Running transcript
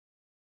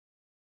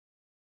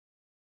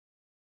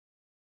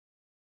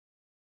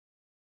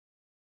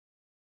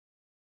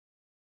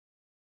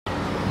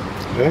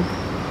Hè?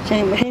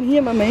 Geen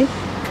hier maar mee.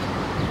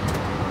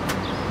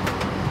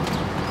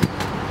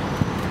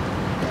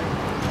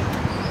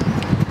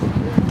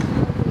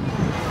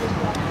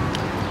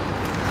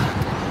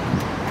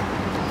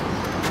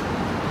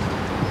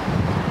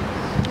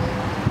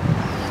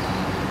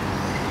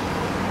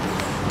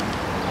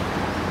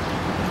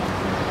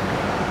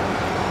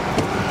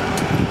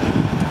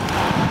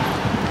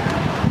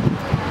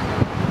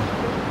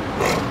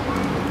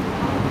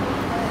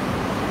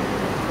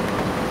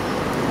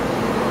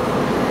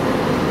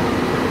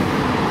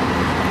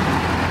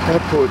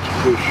 Airport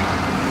bus.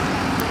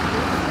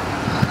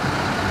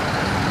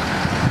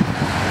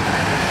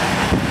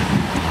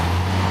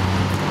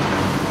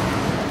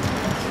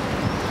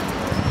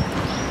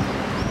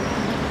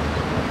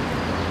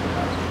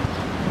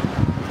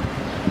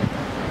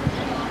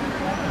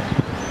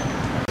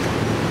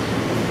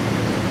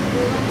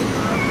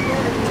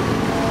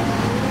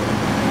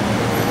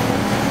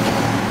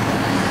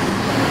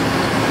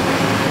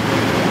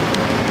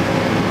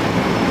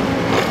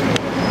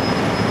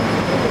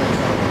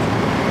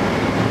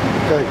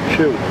 Kijk,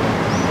 zo.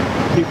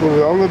 Hier komt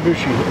een ander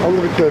busje,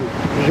 andere kant.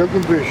 Dat is ook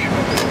een bus.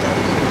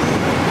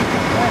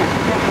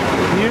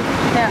 Hier?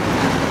 Ja.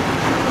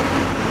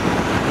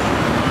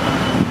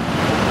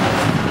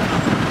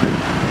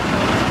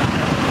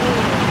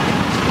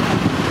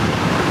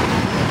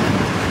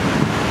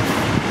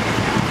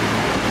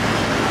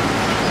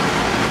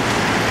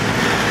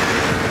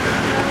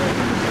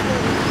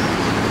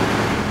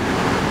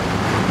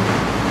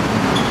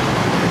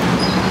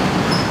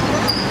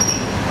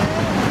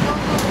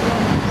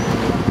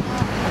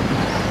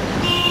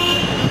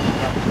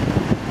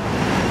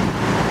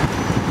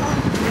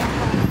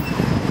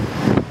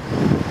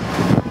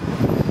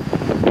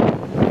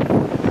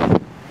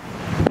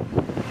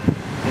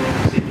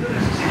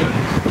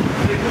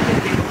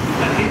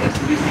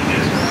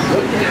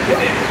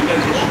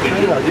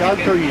 Ja, die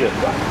auto hier.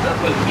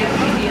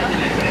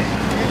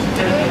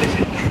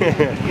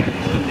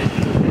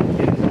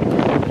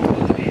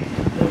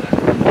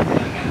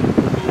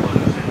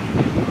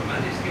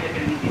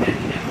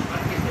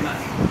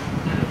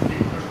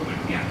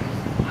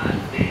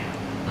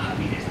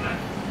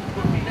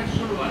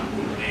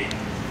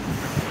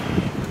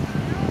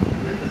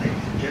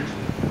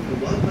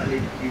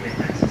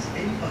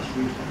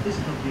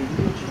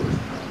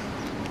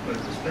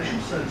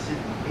 Special services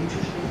of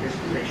interesting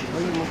destinations.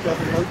 Oh, je moet dat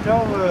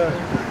hotel.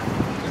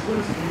 As well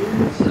as the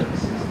normal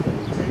services that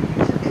will take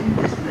you to any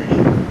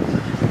destination,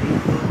 such as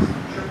theme parks,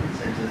 shopping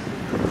centres, and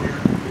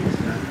Benidorm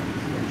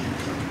convention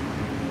centre.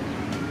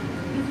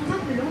 Nous vous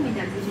rappelons,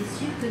 mesdames et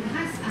messieurs, que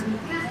grâce à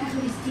vos cartes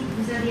touristiques,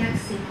 vous avez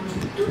accès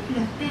pendant toute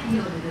leur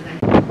période de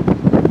vacances.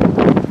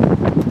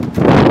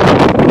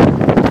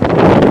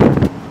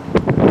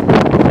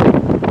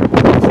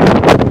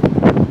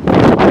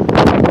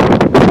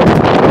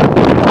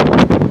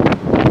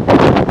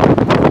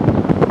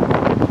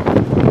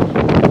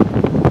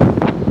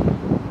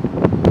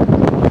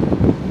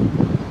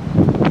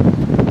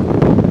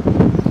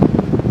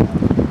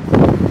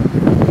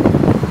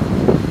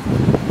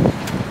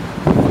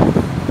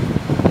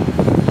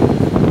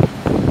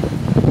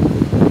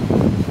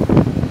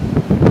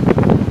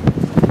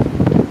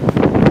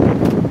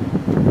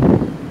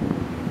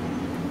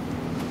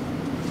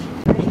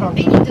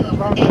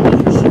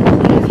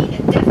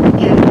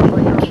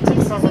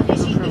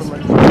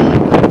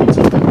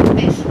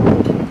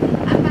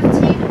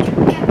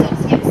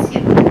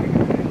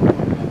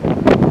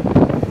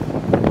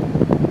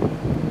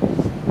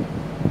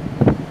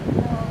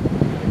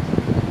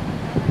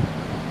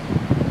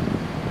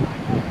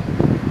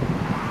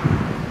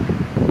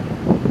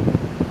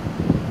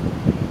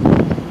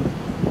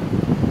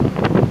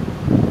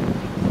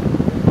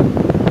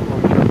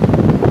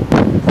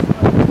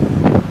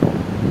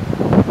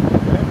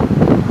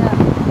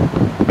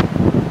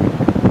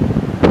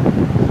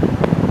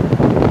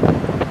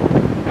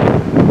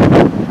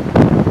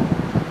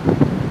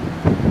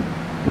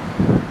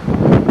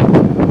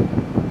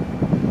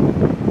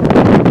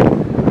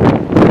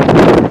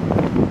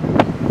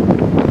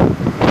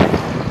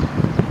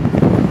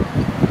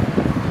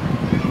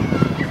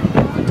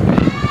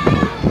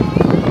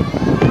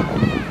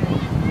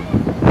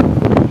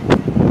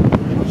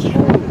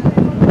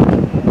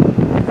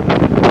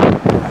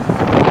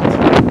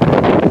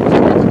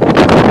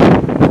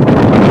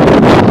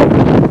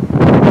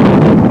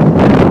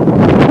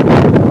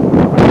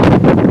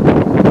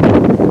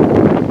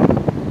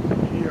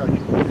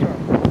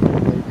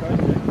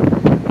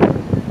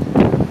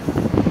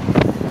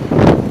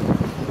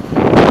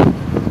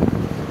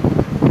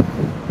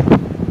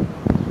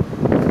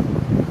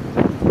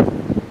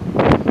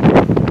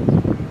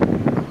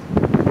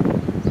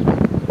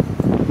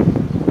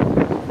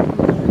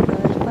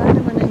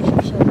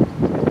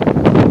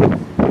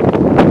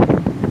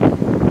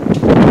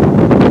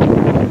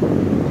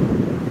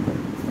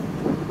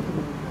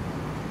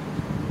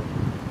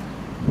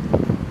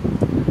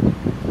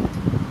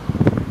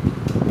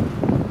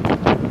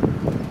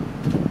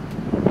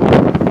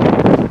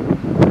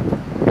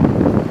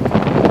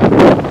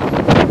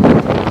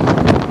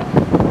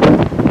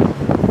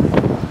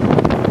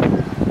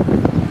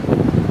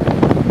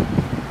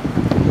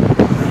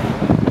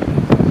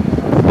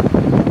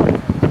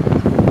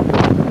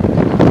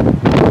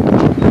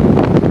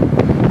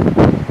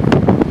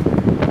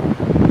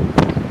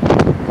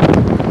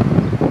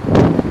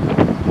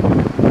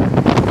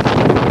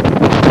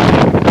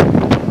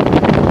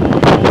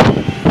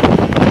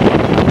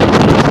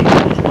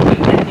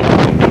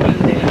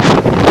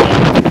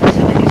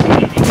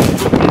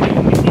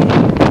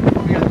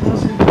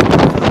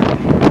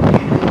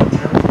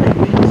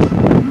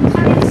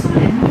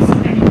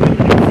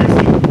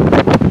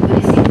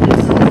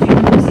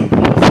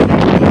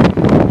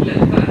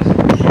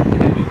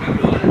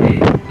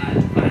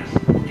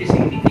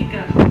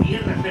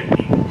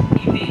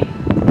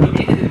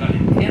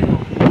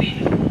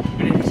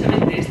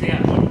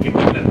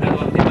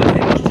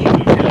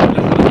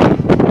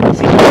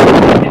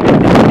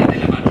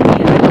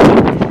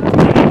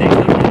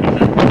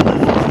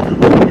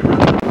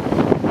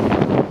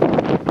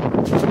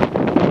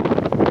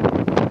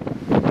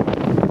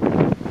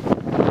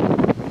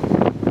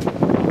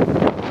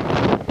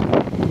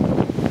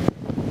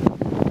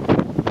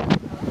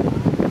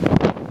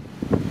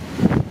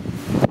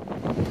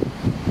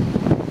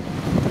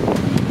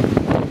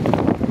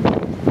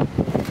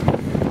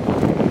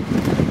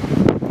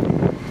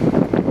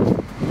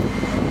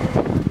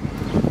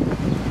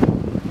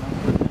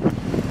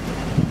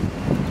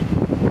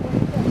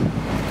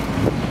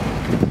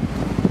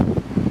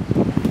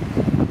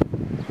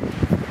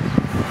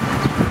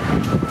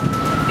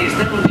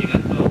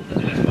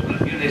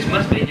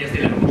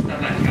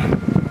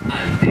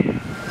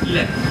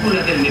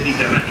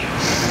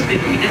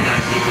 denominada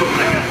así por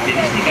la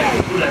característica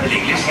cúpula de la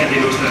iglesia de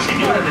Nuestra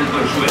Señora del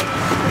Consuelo.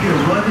 You're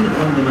arriving at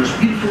one of the most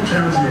beautiful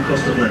towns on the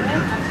coast of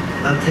Lanka,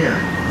 Altea,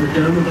 the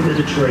dome of the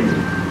Mediterranean,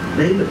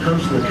 name that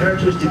comes from the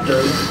characteristic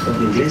dome of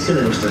the iglesia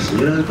de Nuestra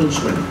Señora del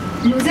Consuelo.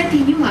 Nous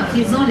atteignons à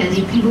présent l'un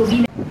des plus beaux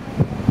villages.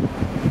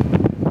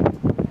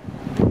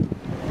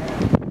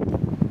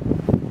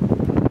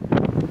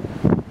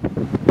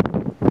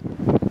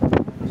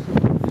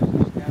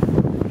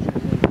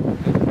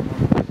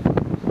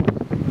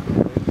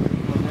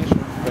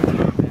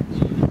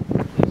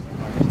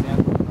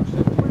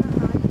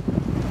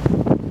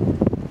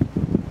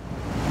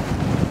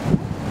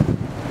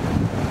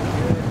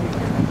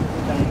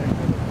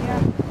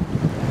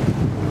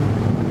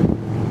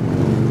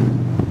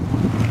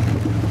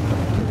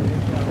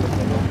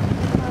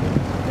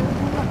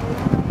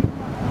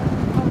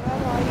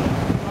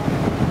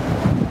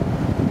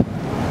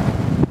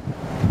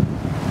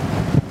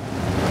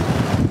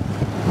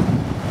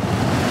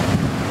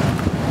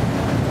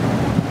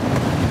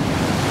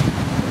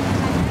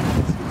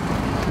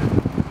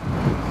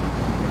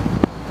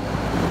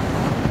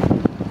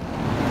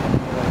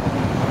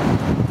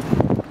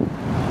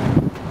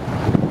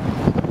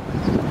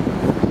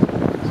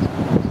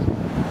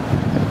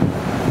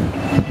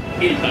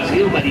 El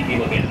paseo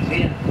marítimo de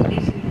Altea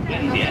es el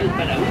lugar ideal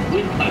para un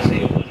buen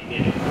paseo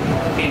marinero.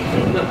 Entre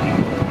el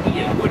náutico y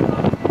el puerto,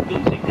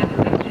 donde cada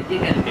tarde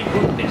llega el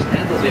mejor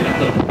pescado de la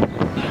zona.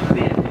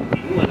 Altea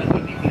continúa la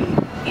tradición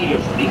y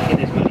los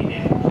orígenes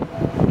marineros.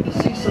 The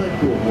seaside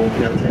boardwalk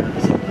in Altea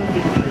is a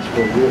perfect place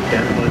for a walk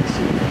down by the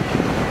sea.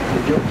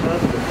 The yacht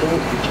club and the port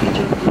which each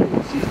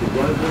afternoon sees the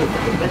arrival of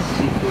the best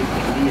seafood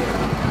in the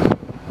area.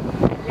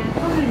 La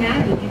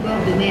promenade du bord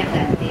de mer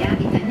d'Altea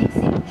est un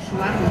excellent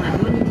choix pour un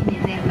bon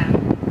itinéraire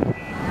marin.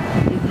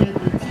 Le club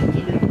nautique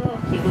est le port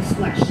qui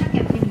reçoit chaque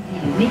après-midi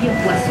le meilleur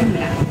poisson de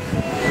la côte.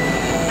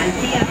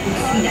 Altea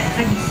poursuit la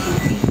tradition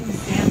et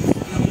conserve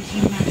son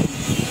origine marine.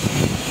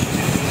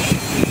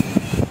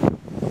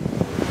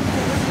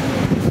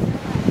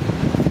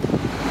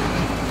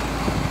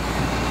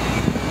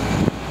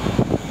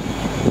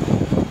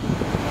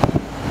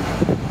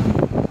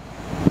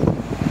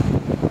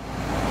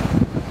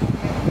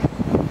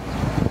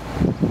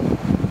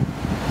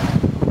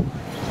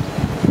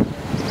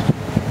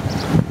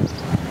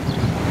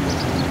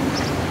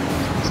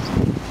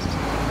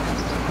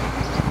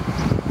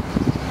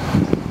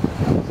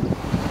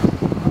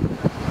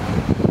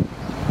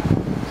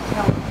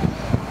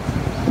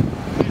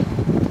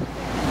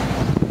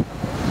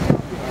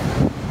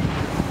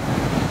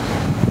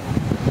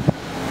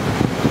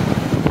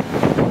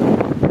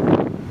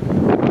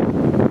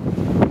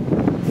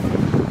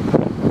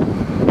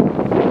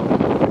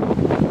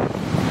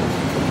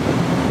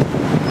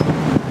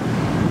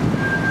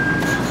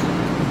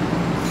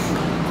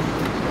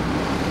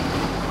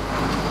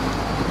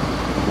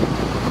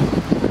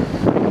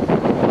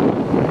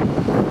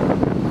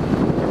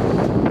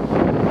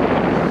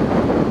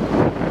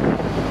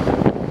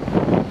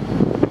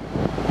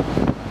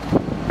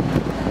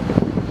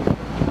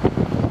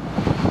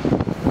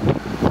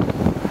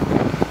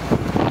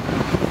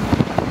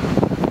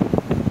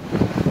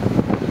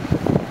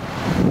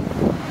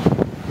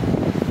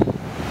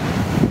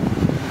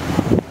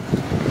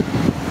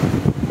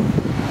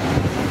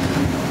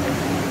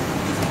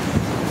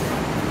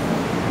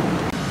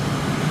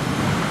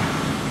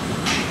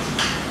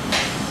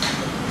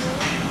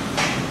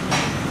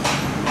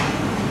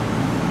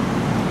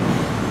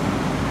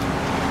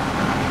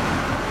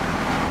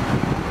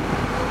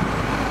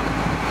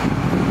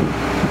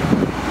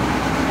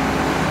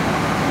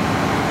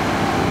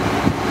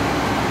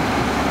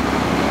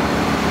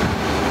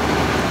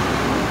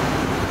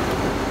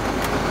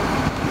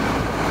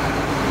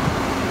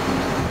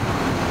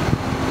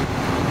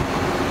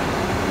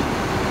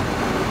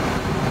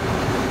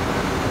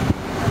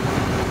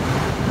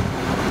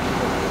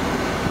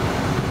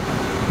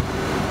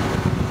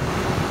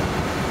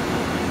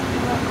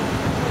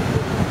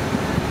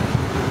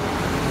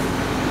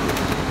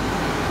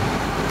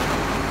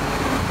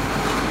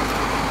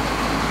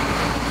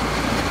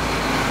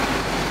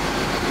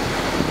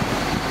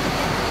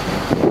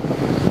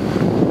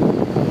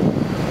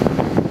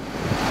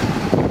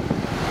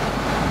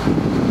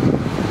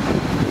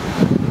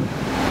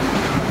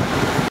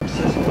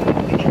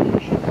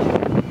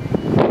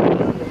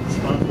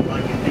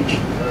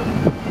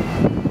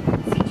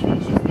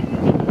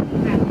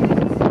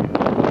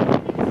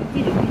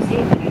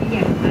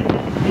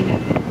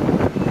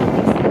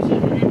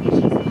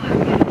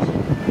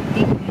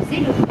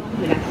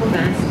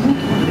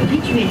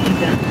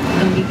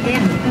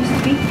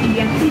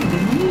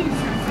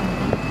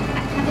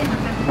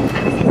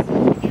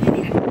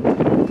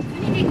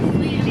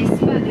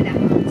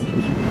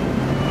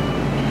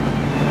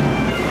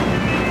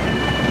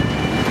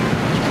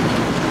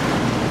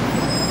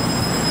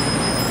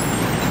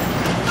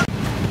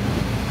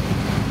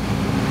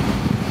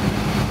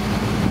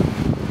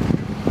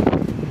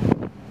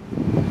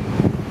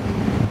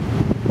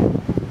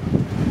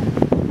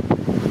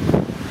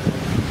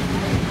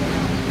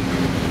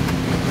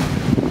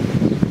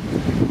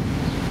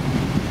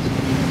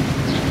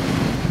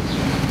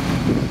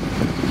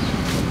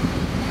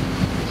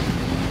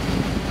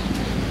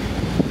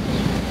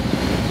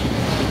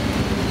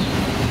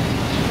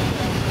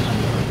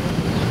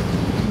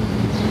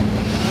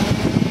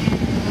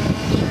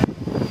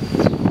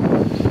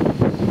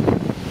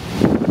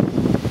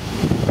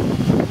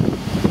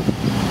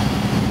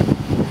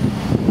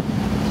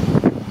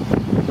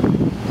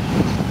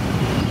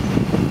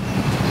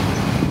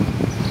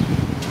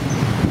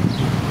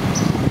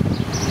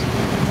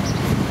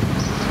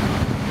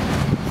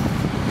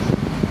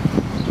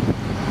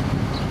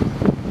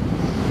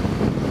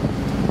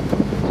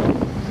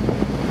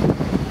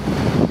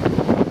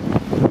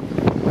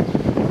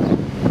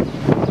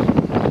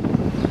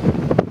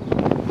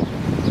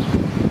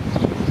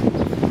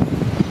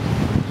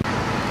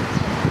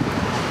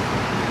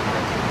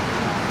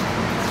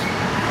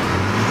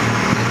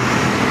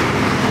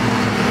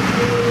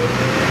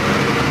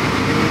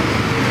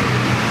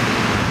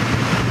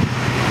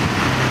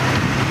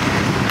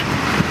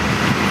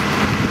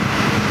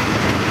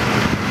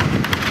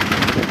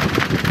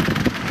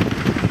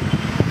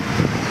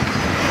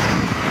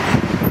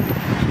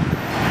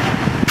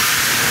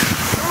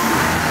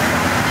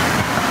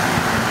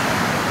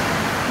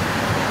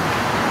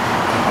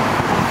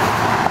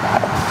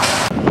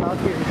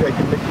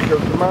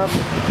 maar.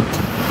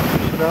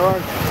 Nou,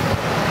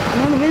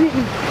 Nou, dat weet ik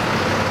niet.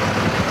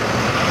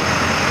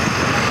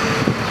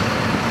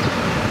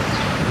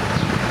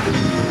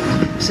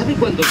 ¿Sabe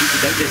cuántos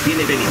visitantes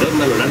tiene Benidorm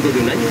a lo largo de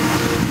un año?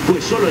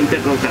 Pues solo en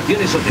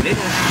pernoctaciones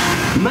hoteleras,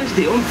 más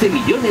de 11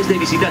 millones de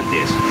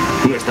visitantes.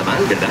 No está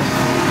mal, ¿verdad?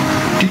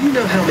 Do you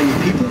know how many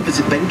people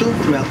visit Benidorm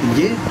throughout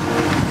the year?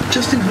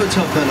 Just in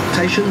hotel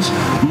pernoctations,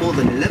 more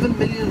than 11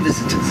 million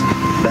visitors.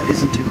 That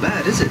isn't too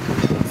bad, is it?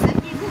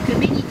 Saviez-vous que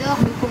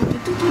Benidorm compte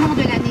tout au long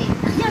de l'année,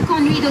 rien qu'en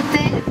nuit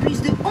d'hôtel,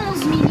 plus de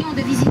 11 millions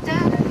de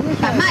visiteurs?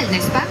 Pas mal,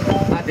 n'est-ce pas?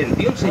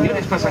 Atención,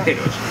 señores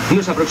pasajeros.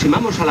 Nos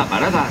aproximamos a la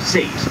parada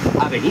 6,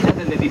 Avenida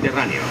del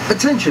Mediterráneo.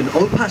 Attention,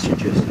 all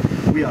passengers.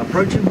 We are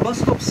approaching bus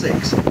stop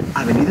 6,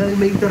 Avenida del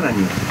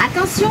Mediterráneo.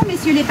 Attention,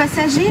 messieurs les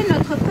passagers,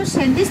 notre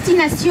prochaine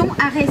destination,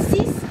 arrêt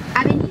 6,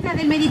 Avenida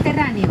del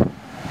Mediterráneo.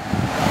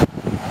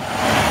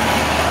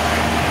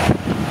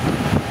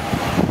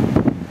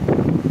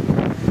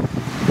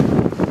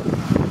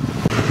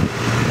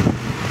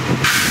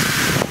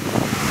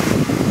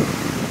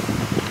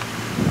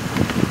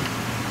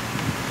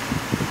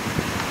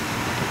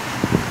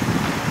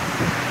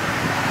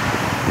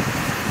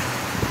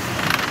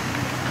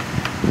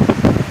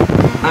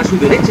 A su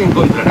derecha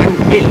encontrarán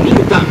el New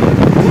Town,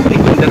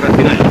 público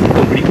internacional,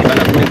 con principal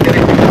afluencia de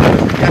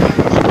ciudadanos de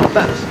teatros,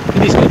 bars,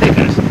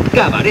 discotecas,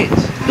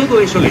 cabarets. Todo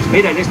eso le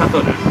espera en esta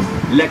zona.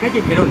 La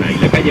calle Gerona y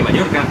la calle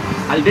Mallorca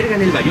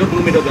albergan el mayor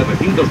número de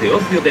recintos de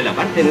ocio de la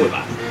parte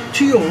nueva.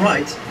 To your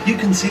right, you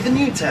can see the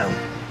new town.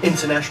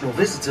 International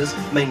visitors,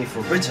 mainly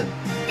from Britain.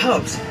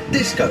 Pubs,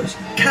 discos,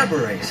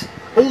 cabarets.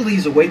 All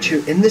these await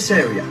you in this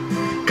area.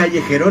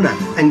 Calle Gerona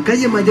and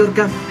Calle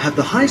Mallorca have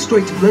the highest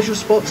rate of leisure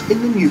spots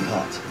in the new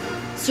part.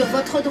 Sur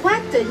votre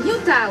droite,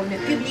 Newtown,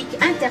 public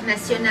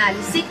international,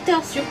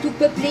 secteur surtout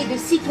peuplé de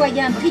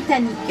citoyens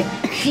britanniques,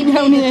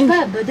 criblé de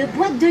pubs, de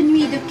boîtes de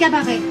nuit, de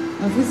cabarets.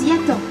 On vous y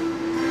attend.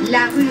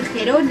 La rue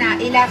Gerona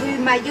et la rue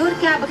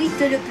Mallorca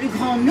abritent le plus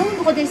grand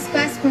nombre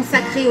d'espaces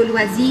consacrés aux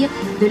loisirs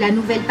de la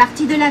nouvelle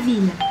partie de la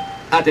ville.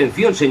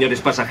 Atención, señores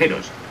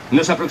pasajeros.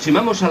 Nos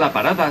aproximamos a la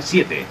parada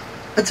 7.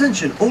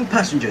 Attention, all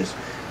passengers.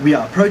 We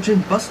are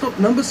approaching bus stop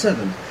number 7.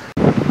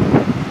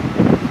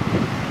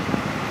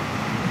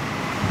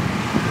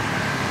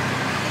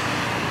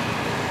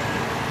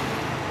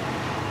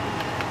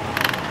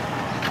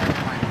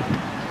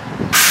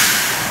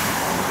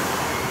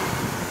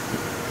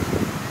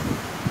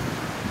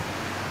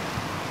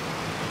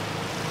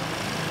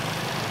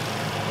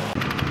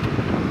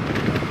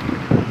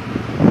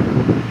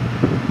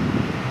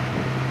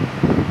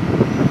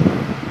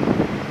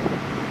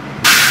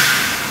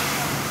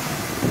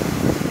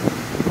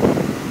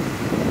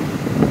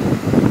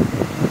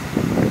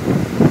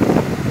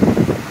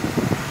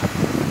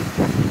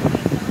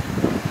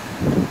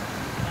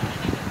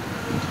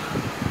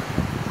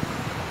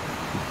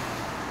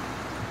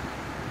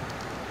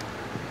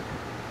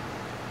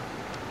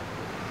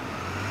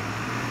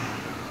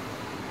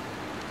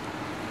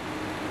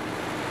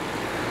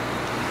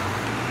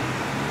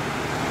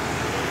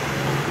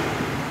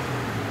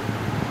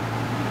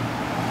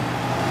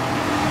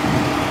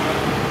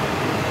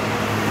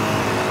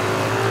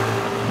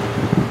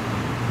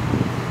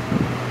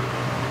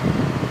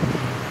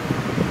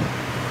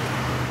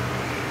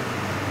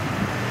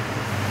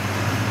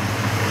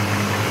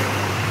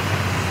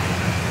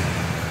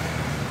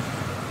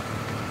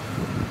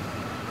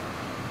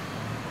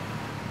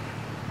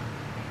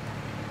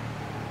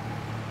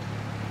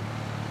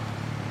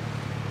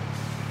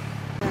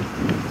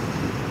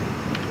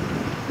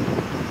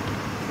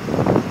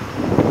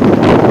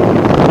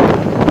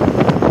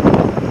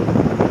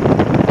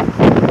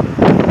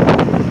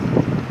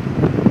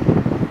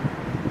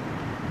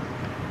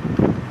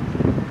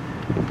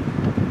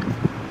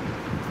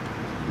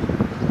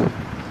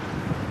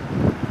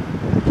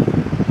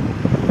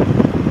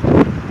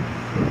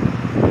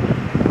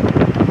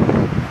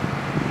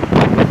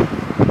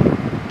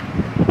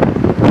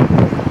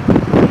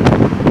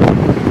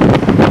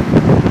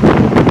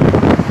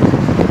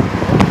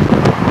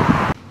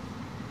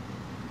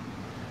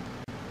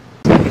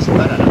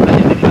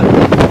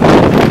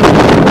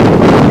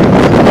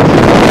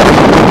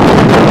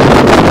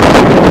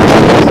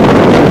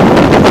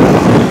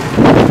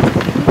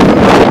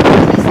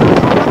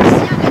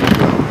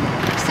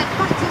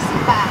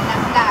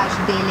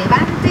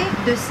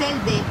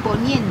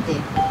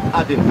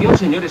 Atención,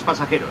 señores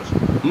pasajeros.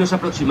 Nos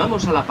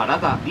aproximamos a la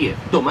parada 10,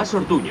 Tomás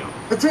Ortuño.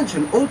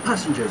 Attention, all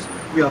passengers.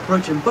 We are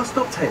approaching bus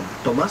stop 10,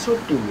 Tomás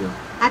Ortuño.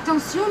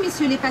 Attention,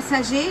 messieurs les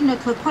passagers,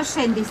 notre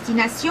prochaine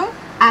destination,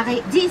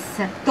 arrêt 10,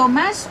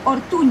 Tomás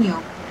Ortuño.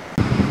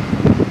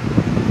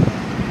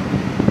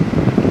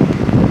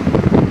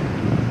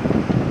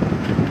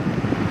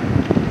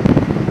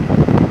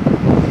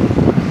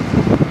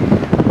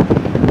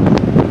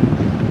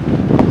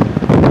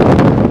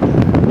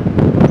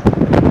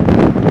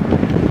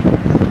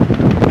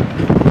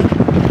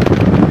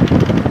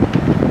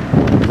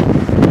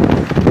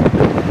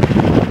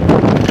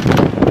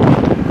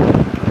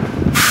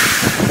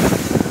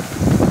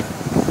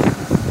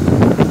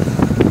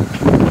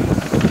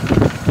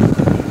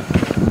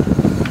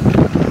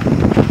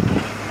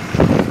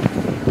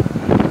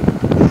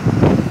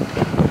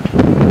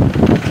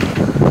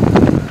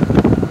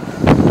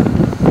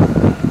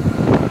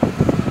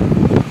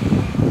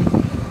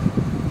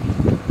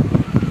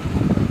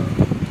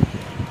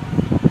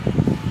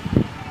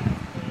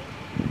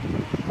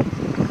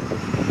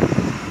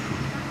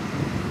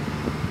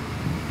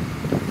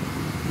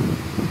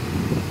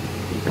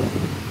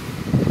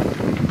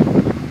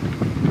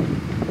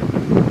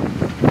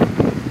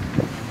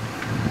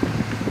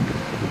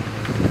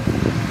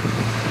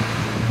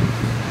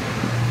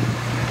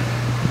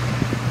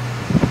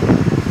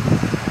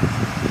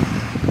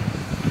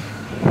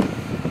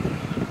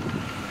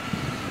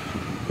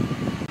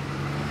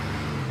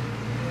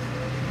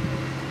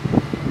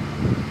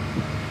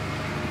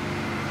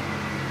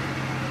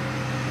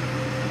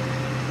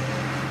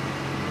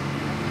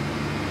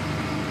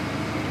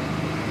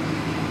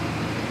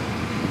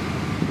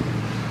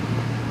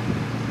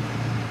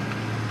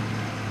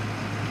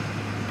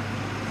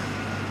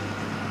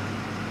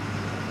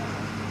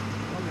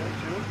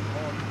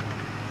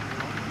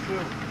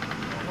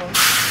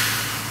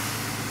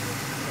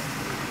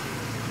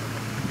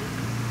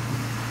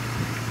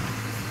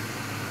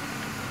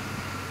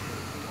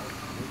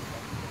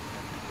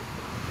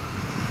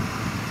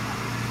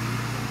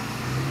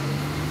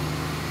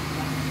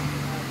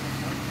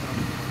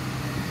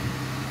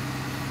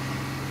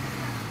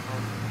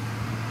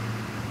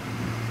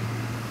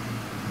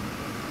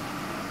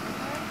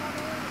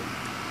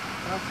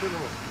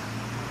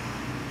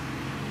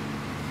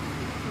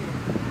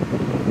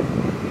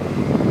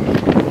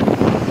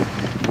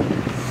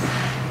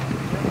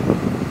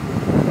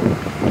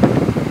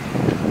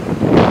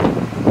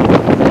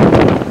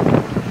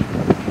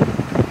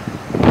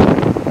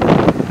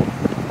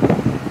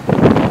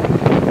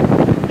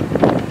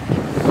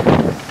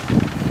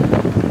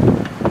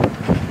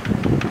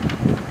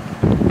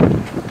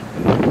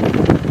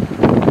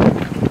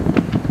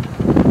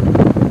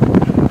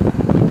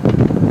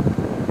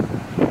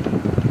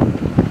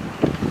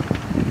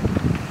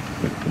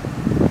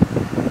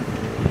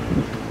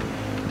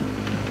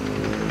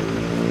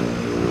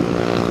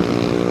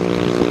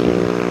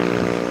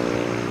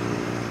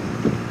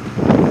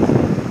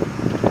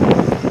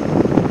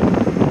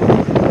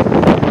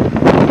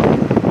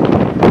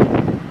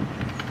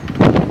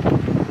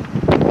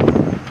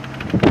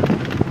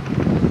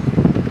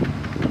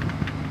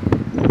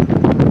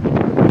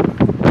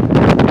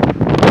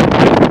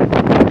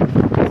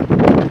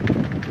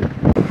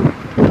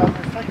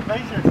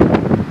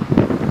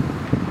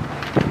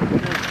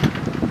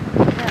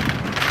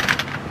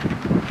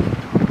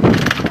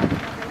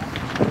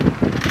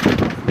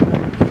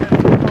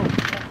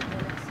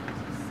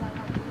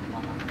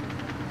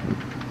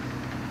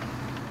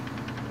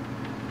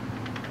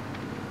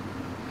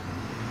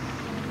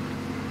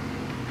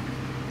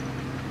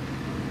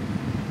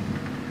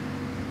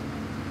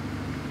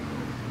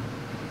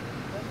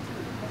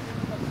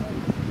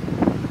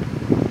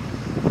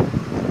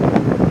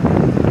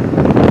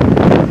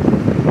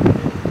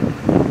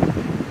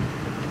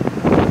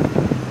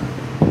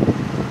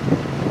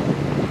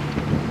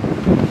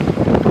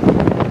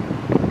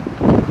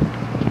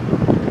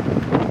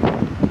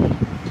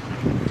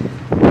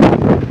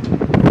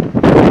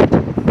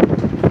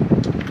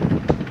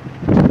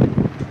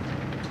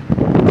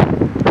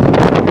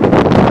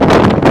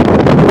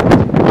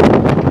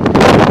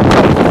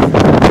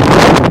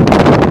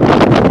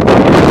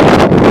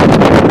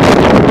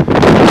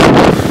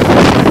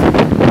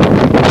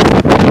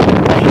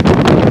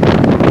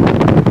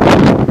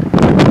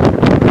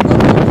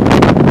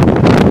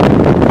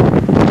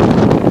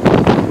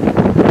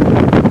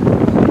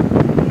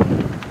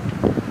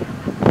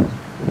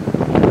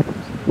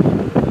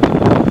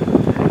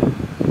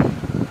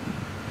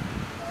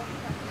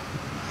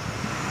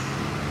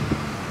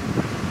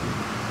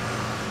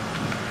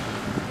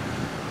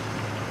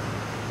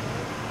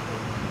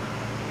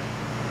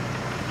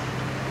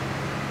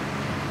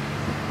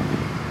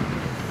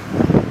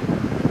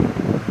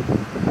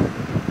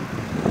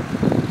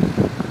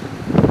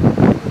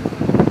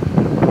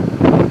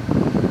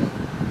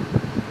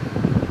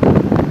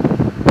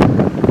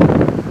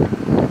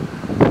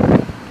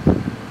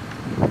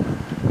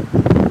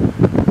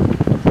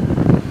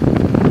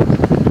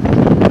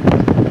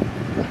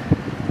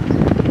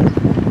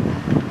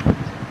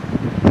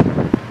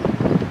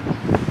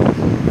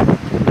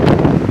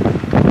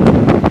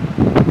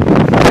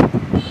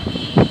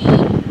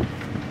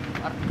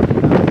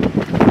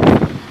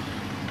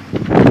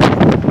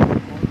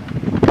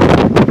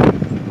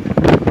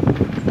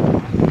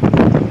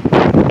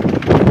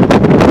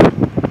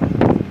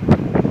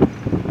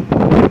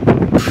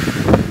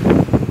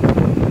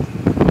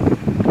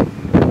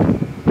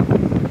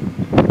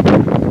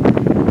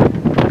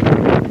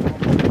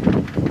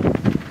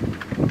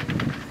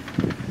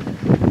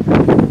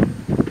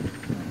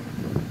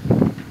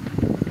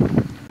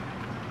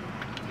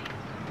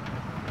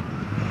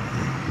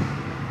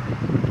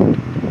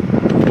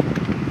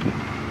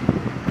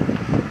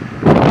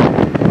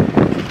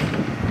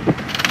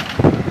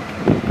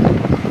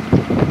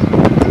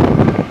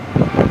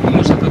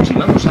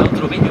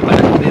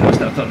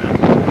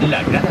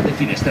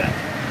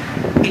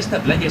 Esta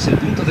playa es el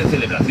punto de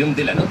celebración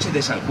de la Noche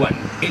de San Juan,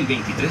 el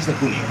 23 de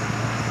junio.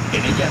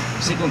 En ella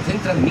se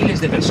concentran miles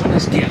de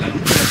personas que a la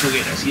luz de las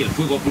hogueras y el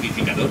fuego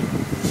purificador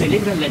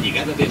celebran la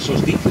llegada del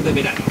solsticio de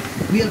verano.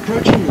 We are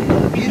approaching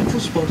another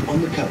beautiful spot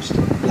on the coast,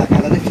 La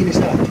Cala de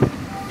Finisterre.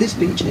 This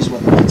beach is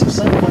where the Night of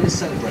San Juan is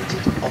celebrated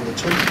on the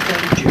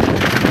 23rd of June.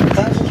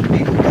 Thousands of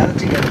people gather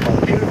together by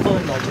the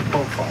purifying light of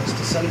bonfires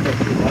to celebrate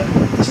the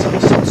arrival of the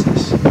summer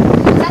solstice.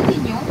 Nous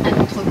atteignons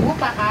un autre beau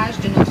barrage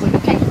de notre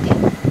localité,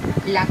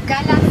 la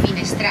Cala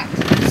Finisterre.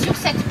 Sur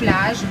cette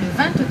plage, le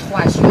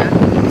 23 juin,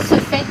 se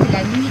fête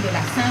la nuit de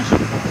la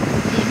Saint-Jean.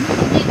 Des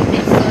milliers de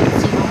personnes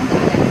s'y rendent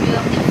à la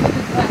lueur des feux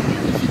de bois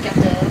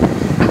purificateurs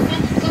afin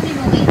de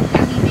commémorer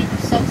l'arrivée du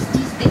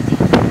solstice d'été.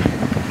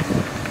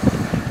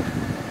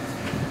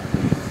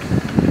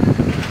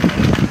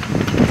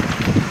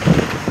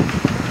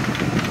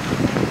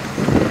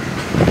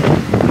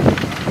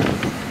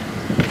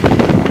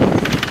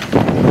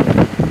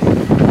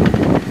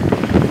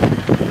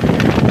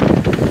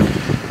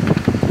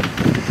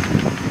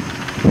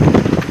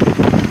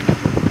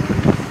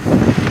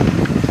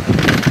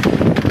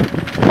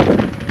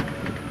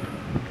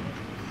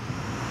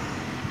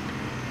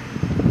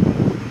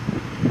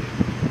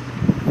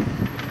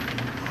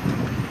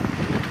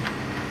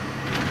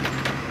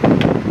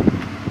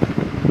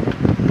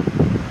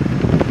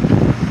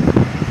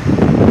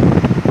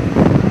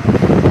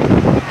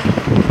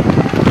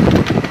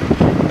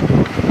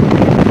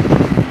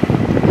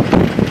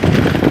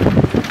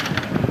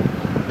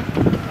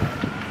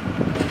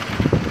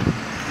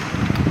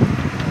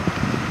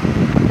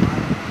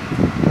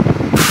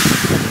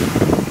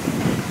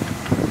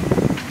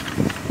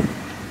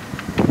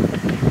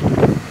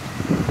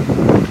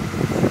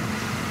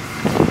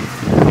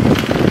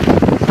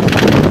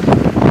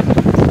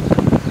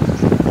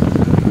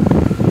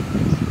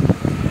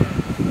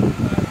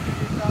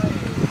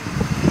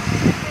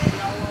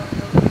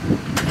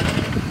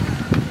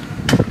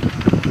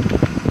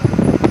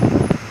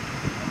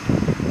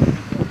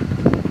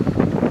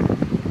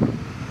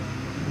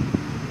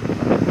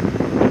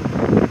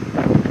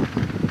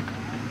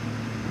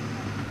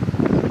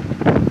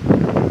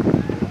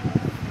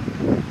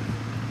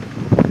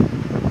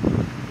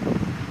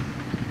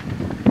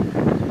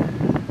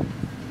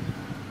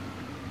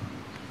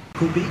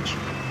 beach?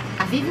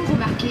 Avez-vous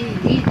remarqué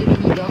l'île de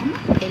Benidorm?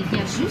 Elle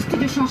vient juste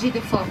de changer de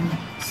forme.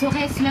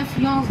 Serait-ce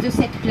l'influence de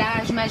cette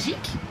plage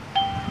magique?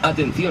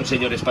 Atención,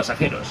 señores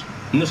pasajeros.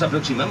 Nos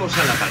aproximamos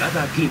a la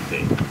parada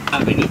 15,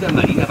 Avenida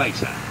Marina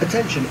Baixa.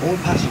 Attention all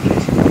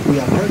passengers. We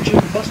are approaching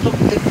bus stop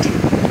 15,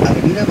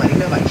 Avenida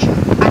Marina Baixa.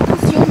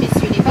 Attention,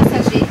 messieurs les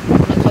passagers.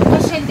 Notre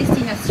prochaine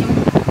destination,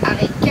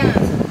 arrêt 15,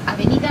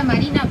 Avenida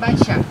Marina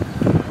Baixa.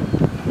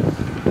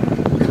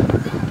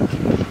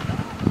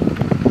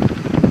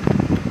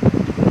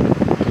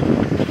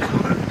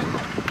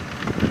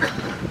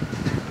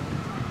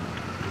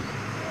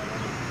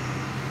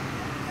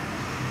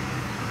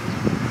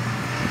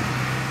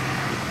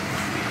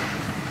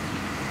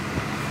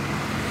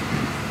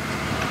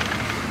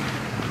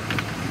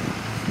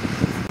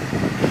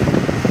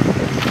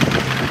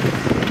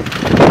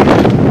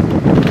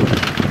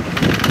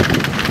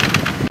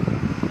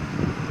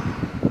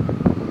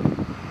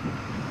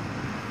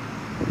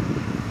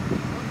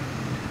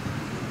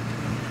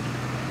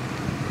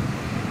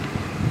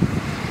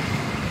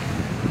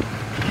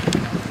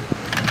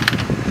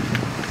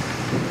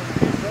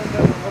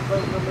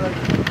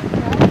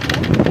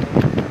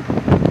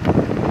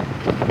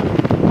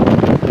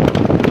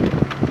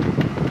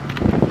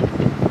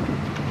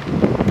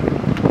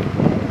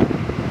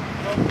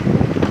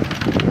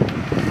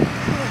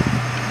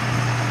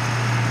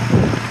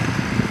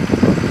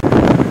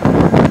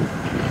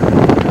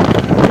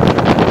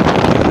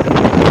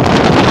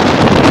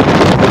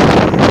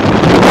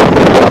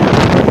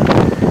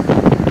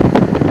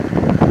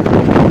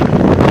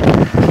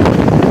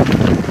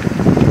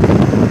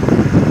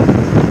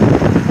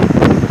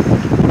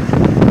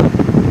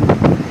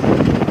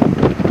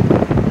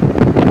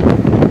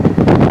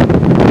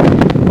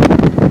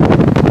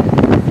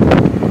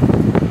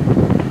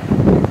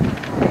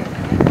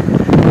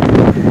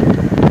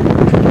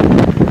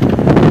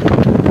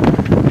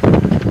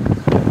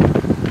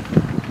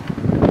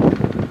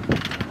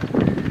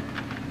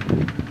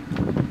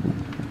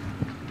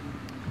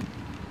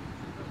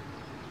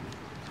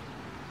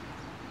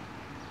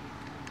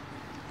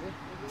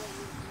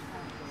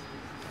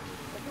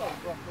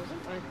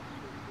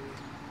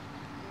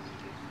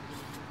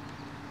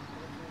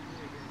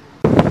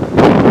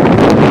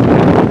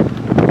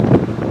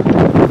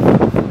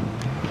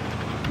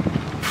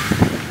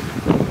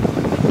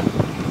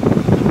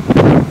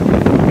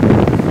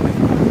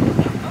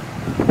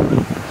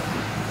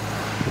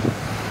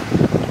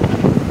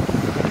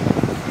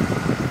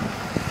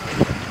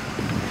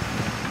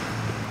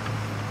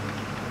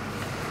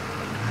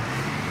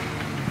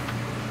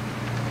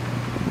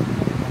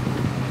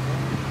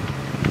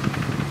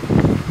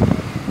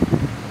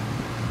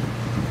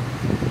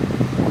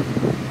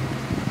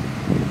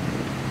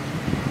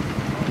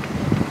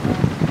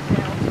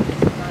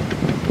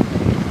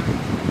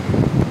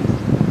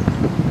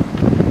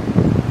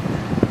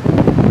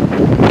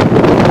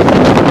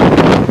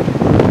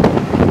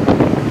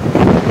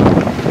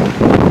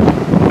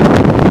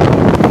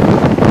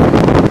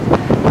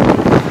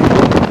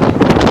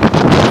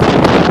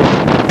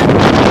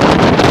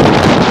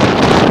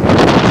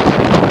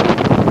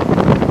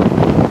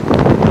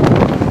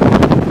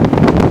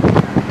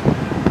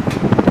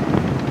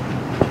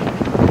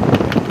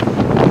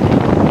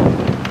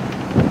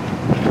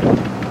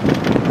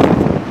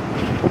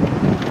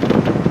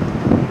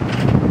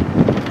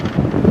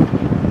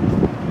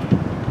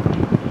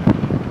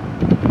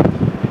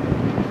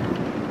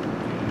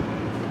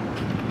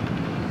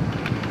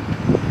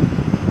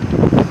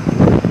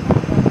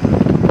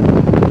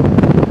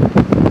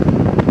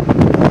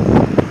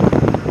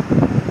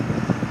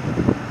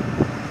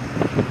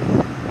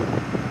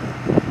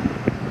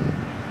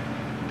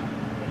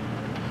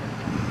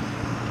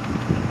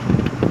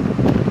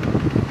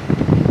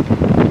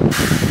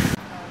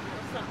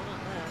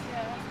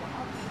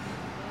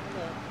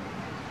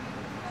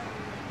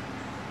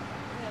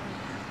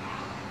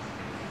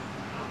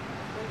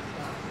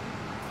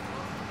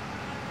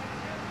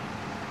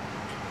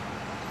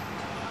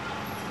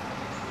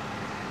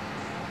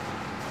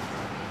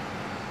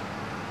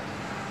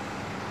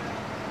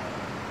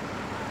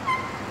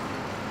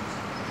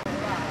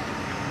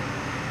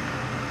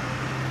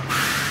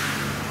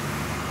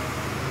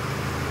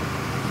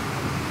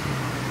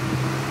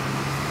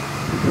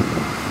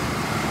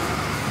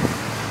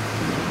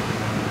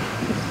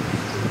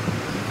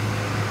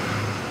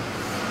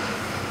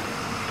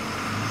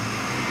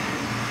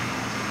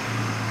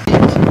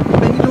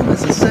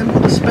 Has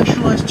assembled a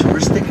specialised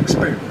touristic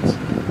experience.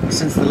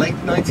 Since the late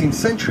 19th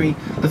century,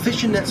 the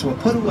fishing nets were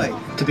put away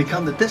to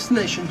become the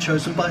destination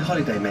chosen by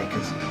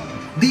holidaymakers.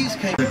 These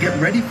came to get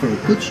ready for a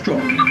good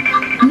stroll.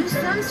 Nous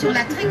sommes sur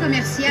la très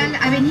commerciale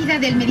Avenida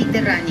del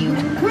Mediterráneo.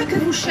 Quoi que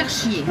vous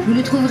cherchiez, vous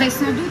le trouverez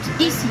sans doute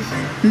ici.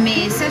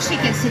 Mais sachez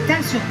qu'elle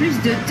s'étale sur plus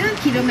de 2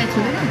 km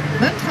de long.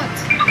 Bonne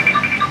trotte!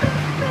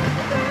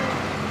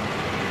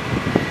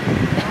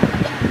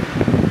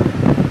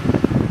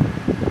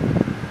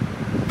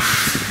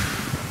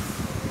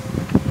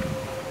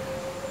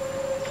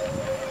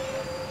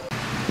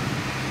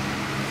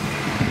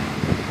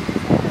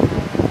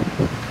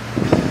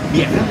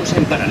 Viajamos Estamos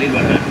en paralelo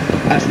al mar.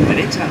 A su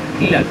derecha,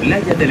 la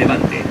playa de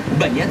Levante,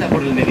 bañada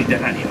por el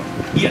Mediterráneo.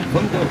 Y al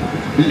fondo,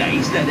 la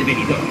isla de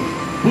Benidorm.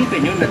 Un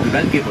peñón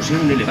natural que posee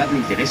un elevado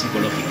interés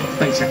ecológico,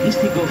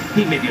 paisajístico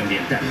y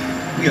medioambiental.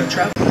 We are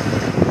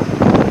traveling.